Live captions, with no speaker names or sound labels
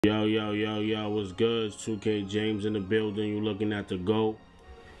Yo, what's good? It's 2K James in the building. You looking at the GOAT.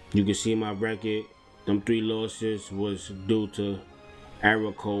 You can see my record. Them 3 losses was due to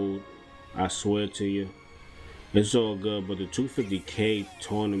error code. I swear to you. It's all good, but the 250K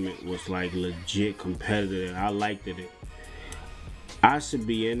tournament was like legit competitive. I liked it. I should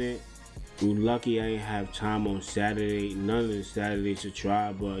be in it. You lucky I ain't have time on Saturday. None of the Saturdays to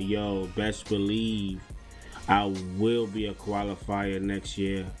try, but yo, best believe I will be a qualifier next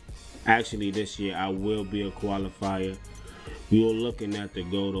year. Actually, this year I will be a qualifier. You're looking at the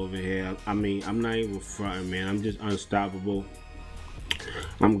GOAT over here. I mean, I'm not even fronting, man. I'm just unstoppable.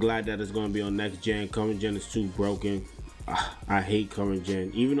 I'm glad that it's going to be on next gen. Current gen is too broken. I hate current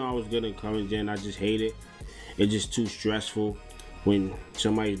gen. Even though I was good in current gen, I just hate it. It's just too stressful when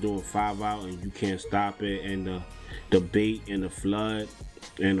somebody's doing 5 out and you can't stop it, and the bait and the flood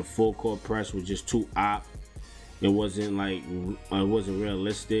and the full court press was just too op. It wasn't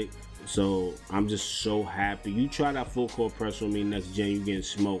realistic. So I'm just so happy. You try that full court press on me next gen, you getting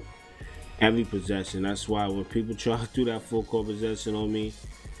smoked every possession. That's why when people try to do that full court possession on me,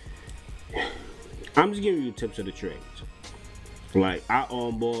 I'm just giving you tips of the trades. Like, I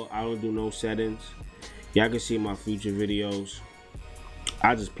on ball, I don't do no settings. Y'all can see my future videos.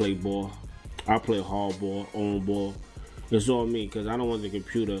 I just play ball. I play hard ball, on ball. It's all me, because I don't want the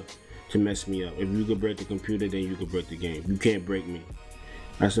computer to mess me up. If you could break the computer, then you could break the game. You can't break me.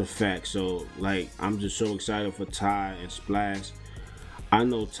 That's a fact. So, like, I'm just so excited for Ty and Splash. I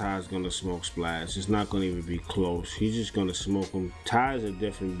know Ty's gonna smoke Splash. It's not gonna even be close. He's just gonna smoke him. Ty's a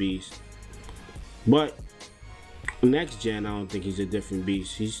different beast. But next gen, I don't think he's a different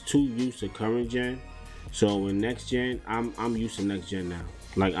beast. He's too used to current gen. So in next gen, I'm used to next gen now.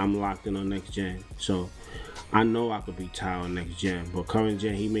 Like, I'm locked in on next gen. So I know I could be Ty on next gen. But current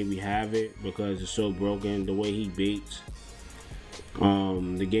gen, he made me have it because it's so broken. The way he baits.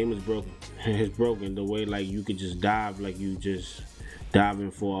 The game is broken. It's broken. The way, like, you could just dive, like you just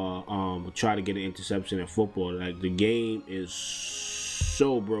diving for try to get an interception in football. Like, the game is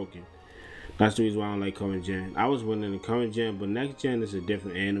so broken. That's the reason why I don't like current gen. I was winning the current gen, but next gen is a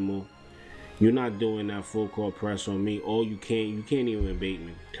different animal. You're not doing that full court press on me, or you can't even bait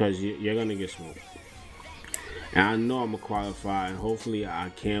me, because you're gonna get smoked. And I know I'm a qualifier, and hopefully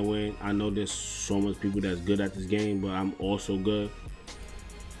I can win. I know there's so much people that's good at this game, but I'm also good.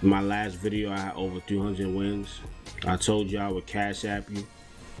 In my last video, I had over 300 wins. I told you I would cash app you.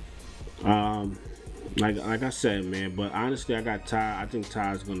 Like I said, man. But honestly, I got Ty. I think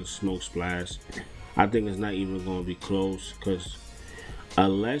Ty's gonna smoke Splash. I think it's not even gonna be close, because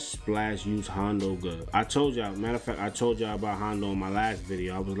unless Splash use Hondo good. I told y'all. Matter of fact, I told y'all about Hondo in my last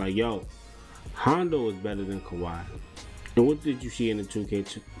video. I was like, yo, Hondo is better than Kawhi. And what did you see in the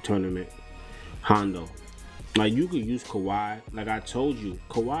 2K tournament? Hondo. Like, you could use Kawhi. Like I told you,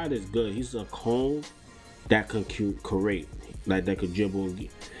 Kawhi is good. He's a cone that can create, like, that could dribble and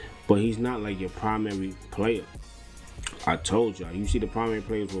get, but he's not like your primary player. I told y'all. You see, the primary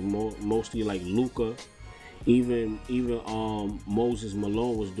players were mostly like Luka. Even Moses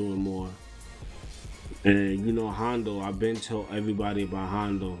Malone was doing more. And you know, Hondo, I've been told everybody about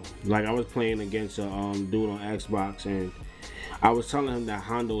Hondo. Like, I was playing against a dude on Xbox, and I was telling him that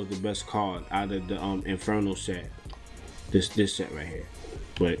Hondo is the best card out of the Inferno set. This set right here.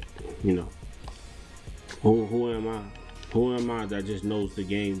 But, you know, who am I? Who am I that just knows the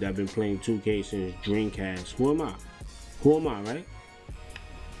game, that been playing 2K since Dreamcast? Who am I? Who am I, right?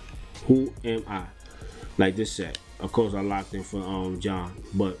 Who am I? Like, this set. Of course, I locked in for John,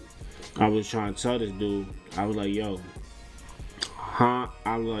 but I was trying to tell this dude, I was like, yo, I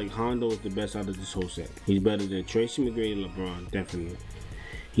was like, Hondo is the best out of this whole set. He's better than Tracy McGrady and LeBron, definitely.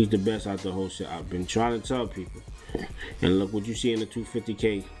 He's the best out of the whole set. I've been trying to tell people. And look what you see in the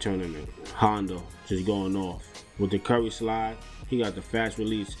 250K tournament. Hondo just going off. With the Curry slide, he got the fast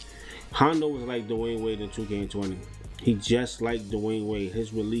release. Hondo was like Dwayne Wade in 2K20. He just like Dwayne Wade.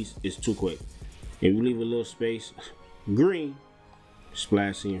 His release is too quick. If you leave a little space, green,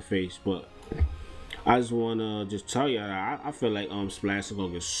 splash in your face. But I just wanna tell you, I feel like Splash is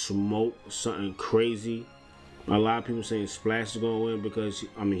gonna get smoked, something crazy. A lot of people saying Splash is gonna win because,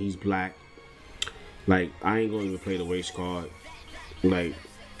 I mean, he's black. Like, I ain't gonna even play the race card. Like,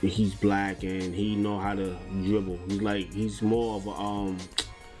 he's black and he know how to dribble. He's more of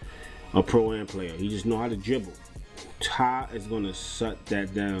a pro-am player. He just know how to dribble. Ty is gonna shut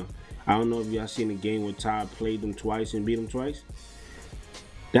that down. I don't know if y'all seen the game where Ty played them twice and beat him twice.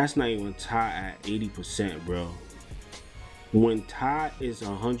 That's not even Ty at 80%, bro. When Ty is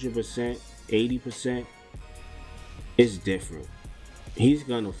 100%, 80%, it's different. He's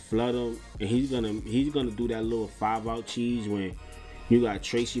gonna flood him, and he's gonna do that little 5 out cheese when You got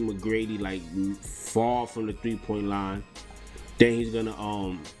Tracy McGrady like far from the 3-point line. Then he's gonna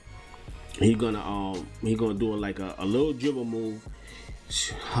do like a little dribble move.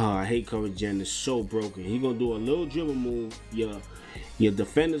 I hate coverage gen, it's so broken. He's gonna do a little dribble move. Your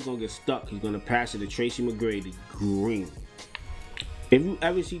defender's gonna get stuck. He's gonna pass it to Tracy McGrady. Green. If you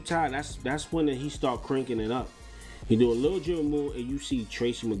ever see Ty, that's when he start cranking it up. He do a little dribble move and you see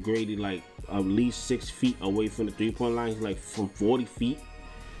Tracy McGrady like at least 6 feet away from the 3-point line. He's like from 40 feet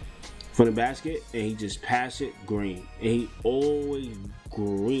from the basket, and he just pass it green. And he always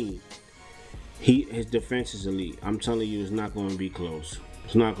green. His defense is elite. I'm telling you, it's not gonna be close.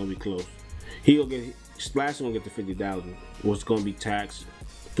 It's not gonna be close. He gonna get Splash gonna get the 50,000. What's gonna be taxed?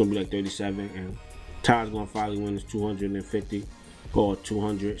 It's gonna be like 37, and Ty's gonna finally win his 250 or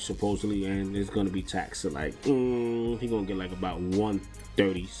 200 supposedly, and it's gonna be taxed. So like, he gonna get like about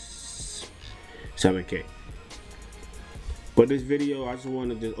 137K. But this video, I just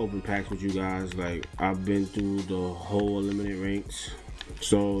wanted to open packs with you guys. Like, I've been through the whole eliminate ranks.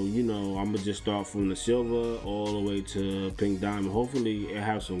 So, you know, I'm gonna just start from the silver all the way to pink diamond. Hopefully it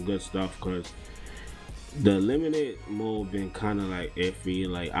has some good stuff, because the limited mode been kind of like iffy.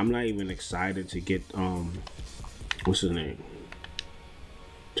 Like, I'm not even excited to get what's his name,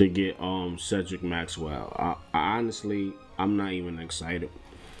 to get Cedric Maxwell. I honestly, I'm not even excited.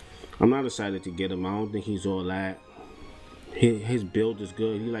 I'm not excited to get him. I don't think he's all that. His build is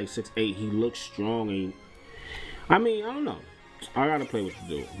good. He like 6'8". He looks strong, and I mean, I don't know. I gotta play what to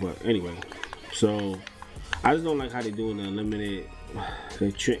do. But anyway, so I just don't like how they do in the limited.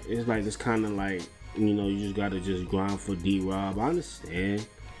 It's like, it's kind of like, you know, you just gotta just grind for D-Rob. I understand.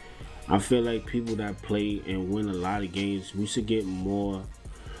 I feel like people that play and win a lot of games, we should get more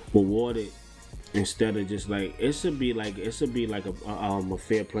rewarded instead of just like, it should be like a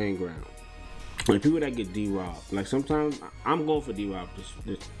fair playing ground. Like, people that get D-Rob, like, sometimes I'm going for D-Rob.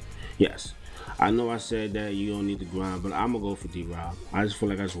 Yes, I know I said that you don't need to grind, but I'm gonna go for D-Rob. I just feel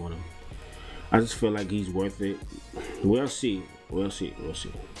like I just want him. I just feel like he's worth it. We'll see.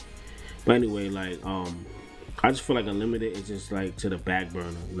 But anyway, like, I just feel like Unlimited is just like to the back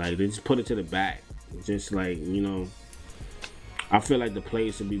burner. Like, they just put it to the back. Just like, you know, I feel like the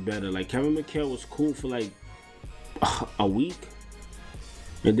players should be better. Like, Kevin McHale was cool for like a week.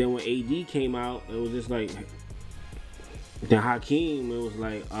 And then when AD came out, it was just like, then Hakeem, it was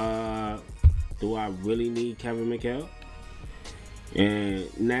like, do I really need Kevin McHale? And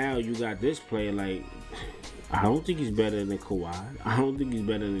now you got this player, like, I don't think he's better than Kawhi. I don't think he's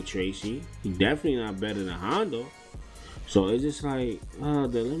better than Tracy. He's definitely not better than Hondo. So it's just like, the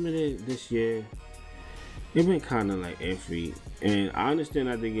limited this year, it been kind of like iffy. And I understand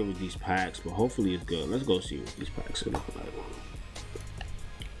I didn't give it these packs, but hopefully it's good. Let's go see what these packs are looking like.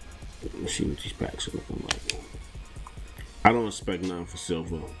 Let's see what these packs are looking like. I don't expect nothing for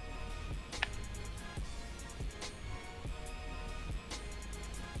silver.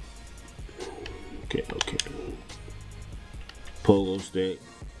 Okay. Pogo stick.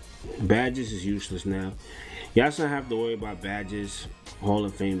 Badges is useless now. Y'all shouldn't have to worry about badges. Hall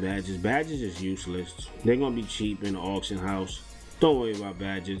of Fame badges. Badges is useless. They're gonna be cheap in the auction house. Don't worry about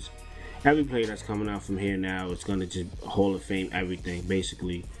badges. Every player that's coming out from here now is gonna just Hall of Fame everything,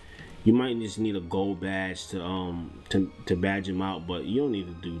 basically. You might just need a gold badge to badge him out, but you don't need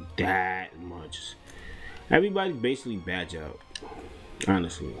to do that much. Everybody's basically badge out,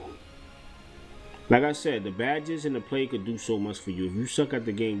 honestly. Like I said, the badges and the play could do so much for you. If you suck at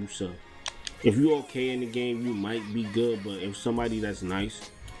the game, you suck. If you're okay in the game, you might be good, but if somebody that's nice,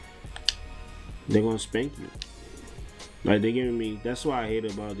 they're gonna spank you. Like, they're giving me, that's why I hate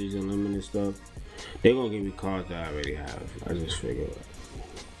about these unlimited stuff. They're gonna give me cards that I already have. I just figured it out.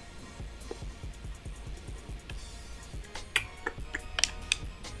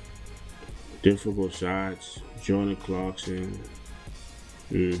 Difficult shots. Jordan Clarkson.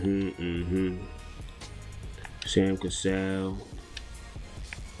 Sam Cassell.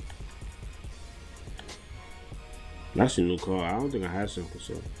 That's a new card. I don't think I had Sam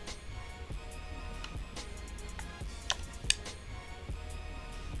Cassell.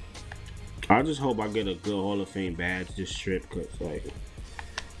 I just hope I get a good Hall of Fame badge this strip, cause like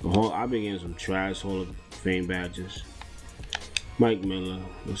I've been getting some trash Hall of Fame badges. Mike Miller,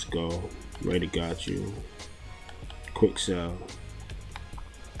 let's go. Ready, got you. Quick sell.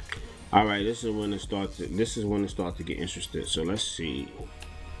 All right, this is when it starts. This is when it starts to get interested. So let's see.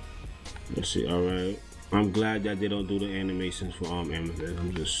 All right. I'm glad that they don't do the animations for Amethyst.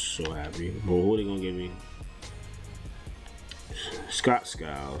 I'm just so happy. But who are they gonna give me? Scott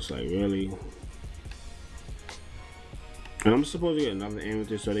Skiles, like, really? And I'm supposed to get another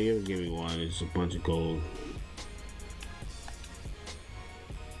Amethyst, so they give me one. It's a bunch of gold.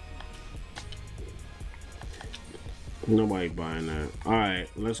 Nobody buying that. Alright,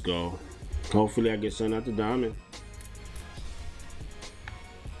 let's go. Hopefully I get something out the diamond.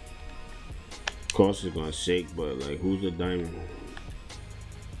 Of course it's gonna shake, but like, who's the diamond?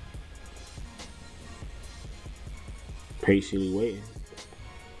 Patiently waiting.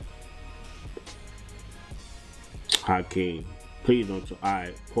 Hot king. Please don't.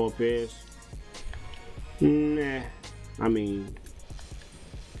 Alright, poor pairs. Nah. I mean,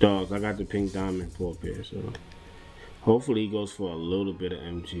 dogs, I got the pink diamond poor pair, so hopefully he goes for a little bit of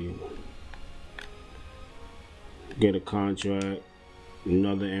MG. Get a contract.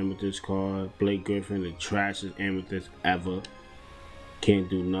 Another amethyst card. Blake Griffin, the trashiest amethyst ever. Can't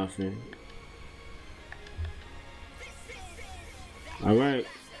do nothing. Alright.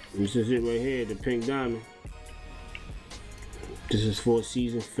 This is it right here, the pink diamond. This is for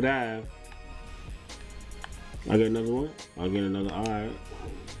season 5. I get another one? I'll get another. Alright.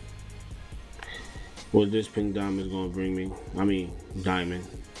 What this pink diamond is gonna bring me? I mean, diamond.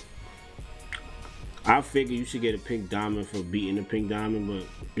 I figure you should get a pink diamond for beating the pink diamond, but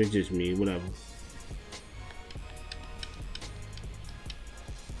it's just me, whatever.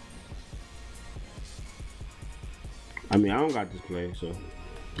 I mean, I don't got this play, so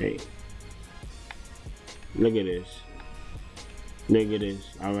hey. Look at this. Look at this.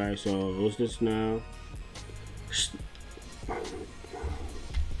 Alright, so what's this now?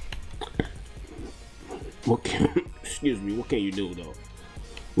 What can excuse me, what can you do though?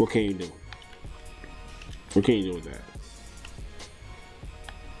 What can you do? What can you do with that?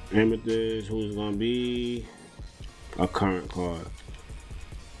 Amethyst, who's gonna be a current card.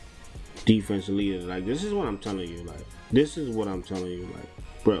 Defensive leader. Like, this is what I'm telling you. Like, this is what I'm telling you.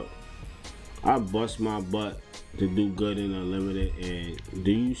 Like, bro, I bust my butt to do good in Unlimited, and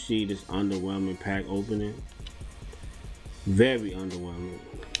do you see this underwhelming pack opening? Very underwhelming.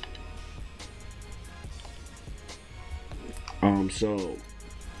 So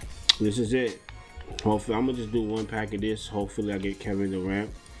this is it. Hopefully, I'm gonna just do one pack of this. Hopefully, I get Kevin Durant,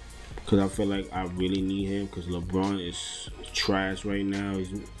 because I feel like I really need him, because LeBron is trash right now. He's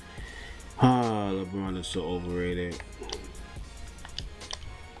LeBron is so overrated.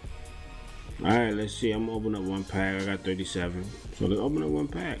 Alright, let's see. I'm gonna open up one pack. I got 37. So let's open up one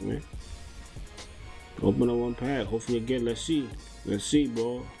pack, man. Open up one pack. Hopefully get. Let's see. Let's see,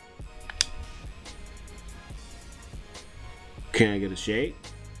 bro. Can I get a shake?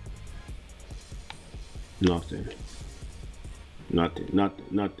 Nothing. Nothing. Nothing.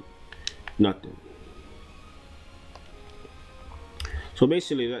 Nothing. Nothing. So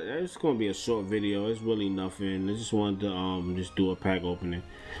basically, that's gonna be a short video. It's really nothing. I just wanted to just do a pack opening.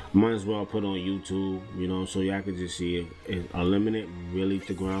 Might as well put on YouTube, you know, so y'all can just see it. It's Unlimited, really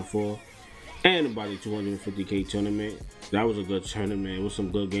to grind for, and about the 250K tournament. That was a good tournament. It was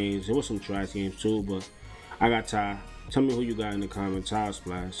some good games. It was some trash games too, but I got Ty. Tell me who you got in the comments. Tile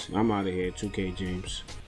Splash. I'm out of here. 2K James.